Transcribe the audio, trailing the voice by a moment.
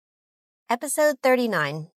Episode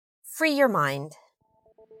 39, Free Your Mind.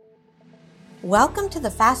 Welcome to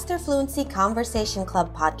the Faster Fluency Conversation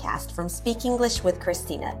Club podcast from Speak English with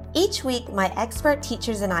Christina. Each week, my expert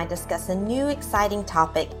teachers and I discuss a new exciting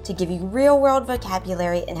topic to give you real-world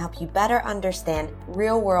vocabulary and help you better understand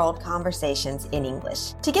real-world conversations in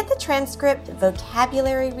English. To get the transcript,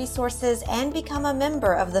 vocabulary resources, and become a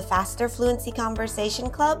member of the Faster Fluency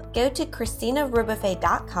Conversation Club, go to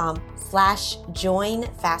ChristinaRubafe.com/join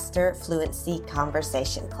Faster Fluency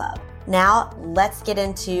Conversation Club. Now, let's get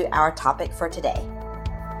into our topic for today.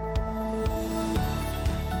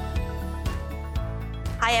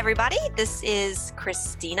 Hi, everybody. This is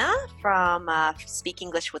Christina from Speak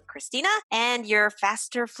English with Christina and your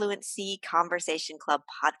Faster Fluency Conversation Club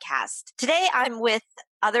podcast. Today, I'm with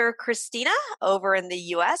other Christina over in the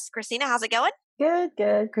U.S. Christina, how's it going?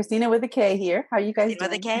 Good. Christina with a K here. How are you guys Christina doing?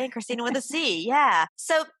 with a K and Christina with a C. Yeah.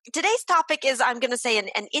 So today's topic is, I'm going to say, an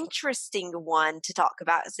interesting one to talk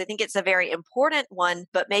about. So I think it's a very important one,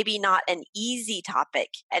 but maybe not an easy topic.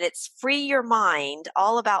 And it's Free Your Mind,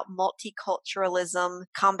 all about multiculturalism,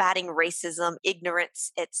 combating racism,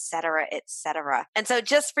 ignorance, etc., etc. And so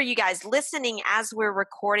just for you guys listening, as we're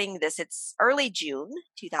recording this, it's early June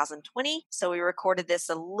 2020. So we recorded this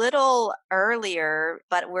a little earlier,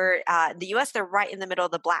 but we're in the U.S., they're right in the middle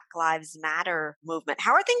of the Black Lives Matter movement.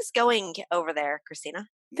 How are things going over there, Christina?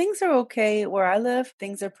 Things are okay where I live.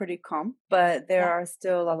 Things are pretty calm, but there are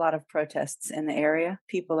still a lot of protests in the area.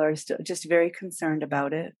 People are still just very concerned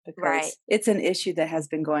about it because it's an issue that has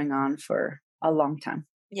been going on for a long time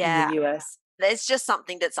in the U.S. It's just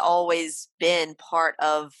something that's always been part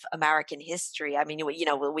of American history. I mean,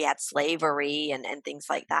 we had slavery and things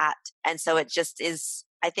like that. And so it just is,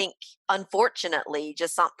 I think, unfortunately,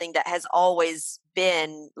 just something that has always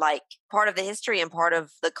been like part of the history and part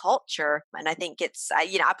of the culture. And I think it's, I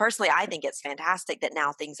think it's fantastic that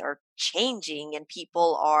now things are changing and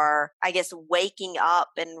people are, I guess, waking up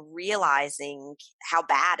and realizing how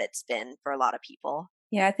bad it's been for a lot of people.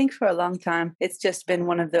 Yeah, I think for a long time, it's just been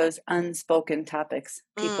one of those unspoken topics.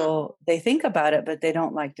 People, they think about it, but they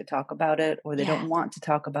don't like to talk about it, or they don't want to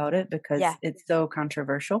talk about it because it's so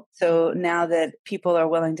controversial. So now that people are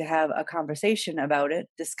willing to have a conversation about it,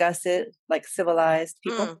 discuss it like civilized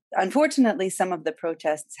people. Unfortunately, some of the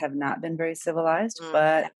protests have not been very civilized,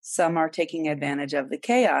 but some are taking advantage of the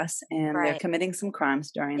chaos and they're committing some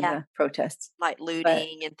crimes during the protests. Like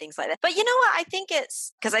looting and things like that. But you know what? I think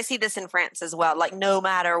it's, because I see this in France as well, like no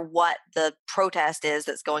matter what the protest is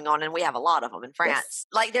that's going on, and we have a lot of them in France,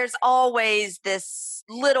 like there's always this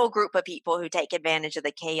little group of people who take advantage of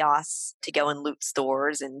the chaos to go and loot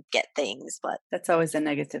stores and get things. But that's always a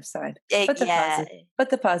negative side. But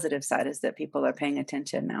the positive side is that people are paying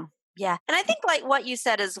attention now. Yeah. And I think like what you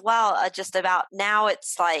said as well, just about now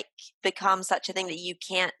it's like become such a thing that you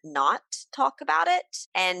can't not talk about it.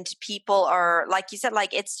 And people are, like you said,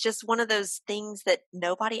 like it's just one of those things that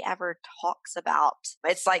nobody ever talks about.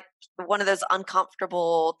 It's like one of those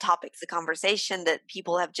uncomfortable topics of conversation that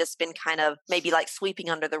people have just been kind of maybe like sweeping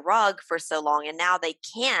under the rug for so long, and now they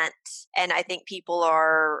can't. And I think people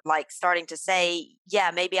are like starting to say,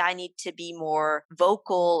 yeah, maybe I need to be more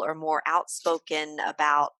vocal or more outspoken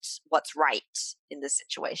about what's right in this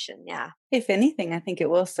situation. Yeah. If anything, I think it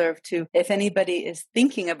will serve to, if anybody is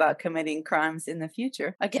thinking about committing crimes in the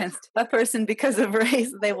future against a person because of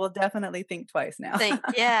race, they will definitely think twice now.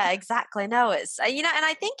 Yeah, exactly. No, it's, and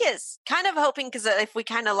I think it's kind of hoping, because if we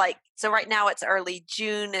kind of like, so right now it's early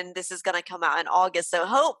June and this is going to come out in August. So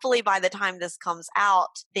hopefully by the time this comes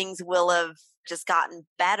out, things will have just gotten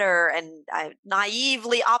better, and I'm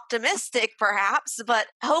naively optimistic perhaps, but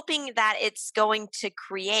hoping that it's going to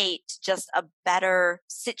create just a better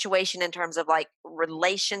situation in terms of like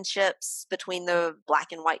relationships between the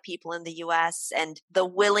Black and white people in the US, and the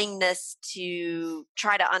willingness to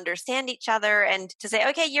try to understand each other and to say,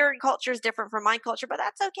 okay, your culture is different from my culture, but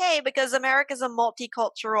that's okay because America's a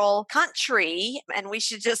multicultural country and we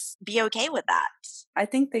should just be okay with that. I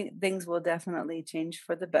think things will definitely change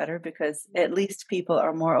for the better because at least people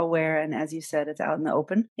are more aware. And as you said, it's out in the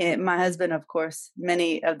open. My husband, of course,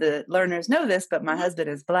 many of the learners know this, but my husband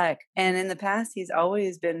is Black. And in the past, he's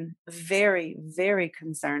always been very, very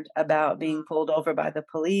concerned about being pulled over by the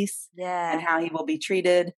police and how he will be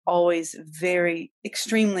treated. Always very,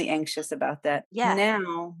 extremely anxious about that.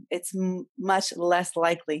 Now it's much less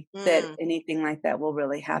likely that anything like that will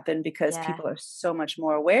really happen because people are so much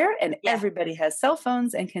more aware, and everybody has cell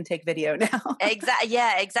phones and can take video now. Exactly.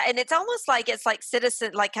 And it's almost like it's like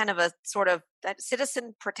citizen, like kind of a sort of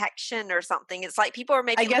citizen protection or something. It's like people are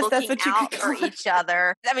maybe I guess that's looking what you out could for call it. each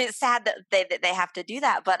other. I mean, it's sad that they have to do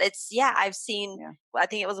that, but it's, I've seen, I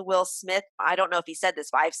think it was Will Smith. I don't know if he said this,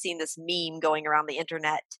 but I've seen this meme going around the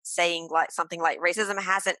internet saying like something like racism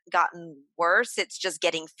hasn't gotten worse. It's just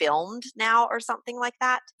getting filmed now or something like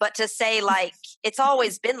that. But to say like, it's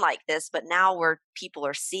always been like this, but now people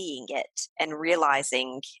are seeing it and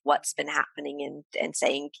realizing what's been happening and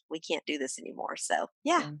saying we can't do this anymore. So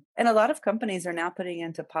and a lot of companies are now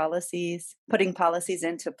putting policies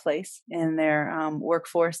into place in their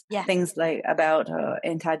workforce. Things like about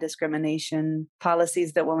anti-discrimination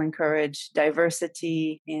policies that will encourage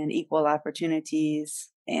diversity and equal opportunities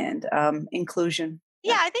and inclusion.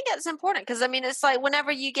 Yeah, I think that's important because, I mean, it's like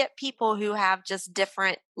whenever you get people who have just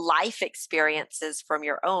different life experiences from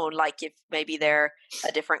your own, like if maybe they're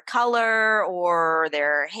a different color or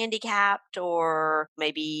they're handicapped or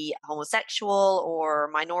maybe homosexual or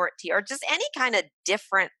minority or just any kind of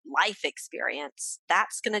different life experience,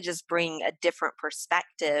 that's going to just bring a different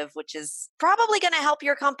perspective, which is probably going to help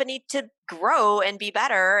your company to grow and be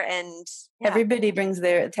better. And everybody brings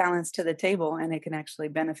their talents to the table and it can actually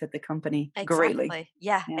benefit the company greatly.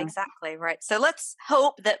 Yeah, exactly. Right. So let's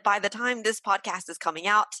hope that by the time this podcast is coming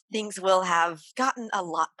out, things will have gotten a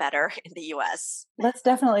lot better in the US. Let's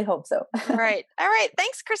definitely hope so. Right. All right.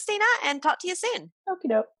 Thanks, Christina, and talk to you soon. Okie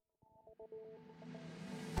doke.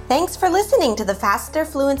 Thanks for listening to the Faster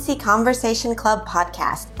Fluency Conversation Club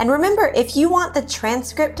podcast. And remember, if you want the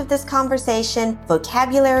transcript of this conversation,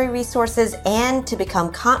 vocabulary resources, and to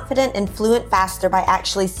become confident and fluent faster by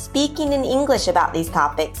actually speaking in English about these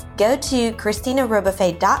topics, go to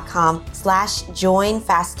ChristinaRobafay.com/join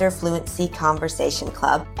Faster Fluency Conversation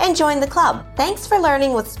Club and join the club. Thanks for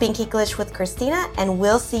learning with Speak English with Christina, and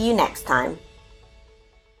we'll see you next time.